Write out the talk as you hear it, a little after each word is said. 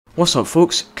What's up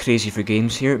folks, Crazy for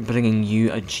Games here, bringing you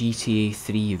a GTA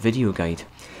 3 video guide.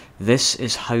 This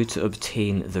is how to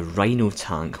obtain the Rhino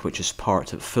tank, which is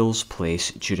parked at Phil's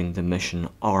place during the mission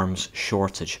Arms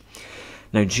Shortage.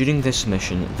 Now during this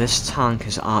mission, this tank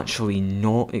is actually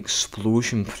not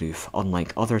explosion proof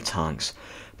unlike other tanks,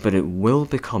 but it will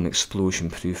become explosion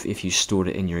proof if you store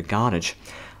it in your garage,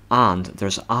 and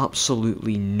there's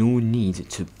absolutely no need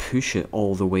to push it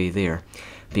all the way there,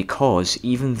 because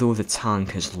even though the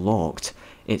tank is locked,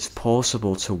 it's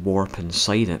possible to warp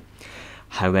inside it.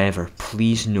 However,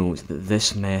 please note that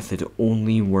this method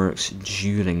only works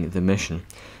during the mission,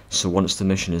 so once the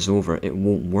mission is over it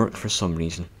won't work for some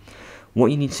reason.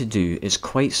 What you need to do is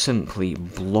quite simply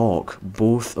block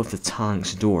both of the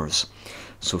tank's doors.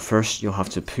 So first you'll have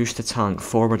to push the tank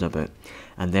forward a bit,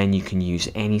 and then you can use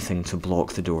anything to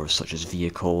block the doors, such as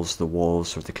vehicles, the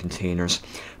walls or the containers.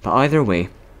 But either way,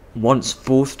 once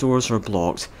both doors are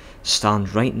blocked,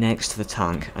 stand right next to the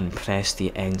tank and press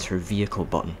the enter vehicle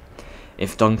button.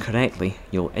 If done correctly,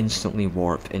 you'll instantly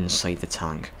warp inside the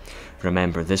tank.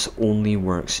 Remember, this only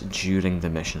works during the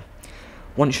mission.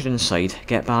 Once you're inside,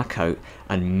 get back out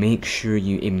and make sure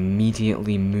you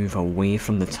immediately move away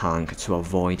from the tank to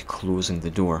avoid closing the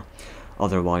door.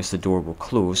 Otherwise the door will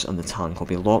close and the tank will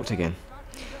be locked again.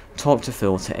 Talk to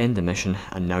Phil to end the mission,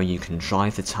 and now you can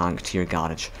drive the tank to your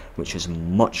garage, which is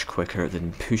much quicker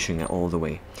than pushing it all the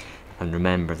way. And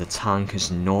remember, the tank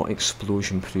is not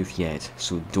explosion proof yet,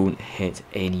 so don't hit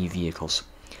any vehicles.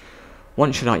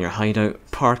 Once you're at your hideout,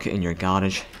 park it in your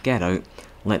garage, get out,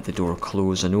 let the door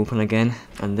close and open again,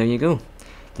 and there you go.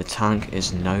 The tank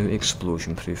is now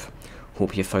explosion proof.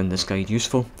 Hope you found this guide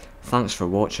useful. Thanks for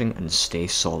watching and stay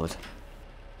solid.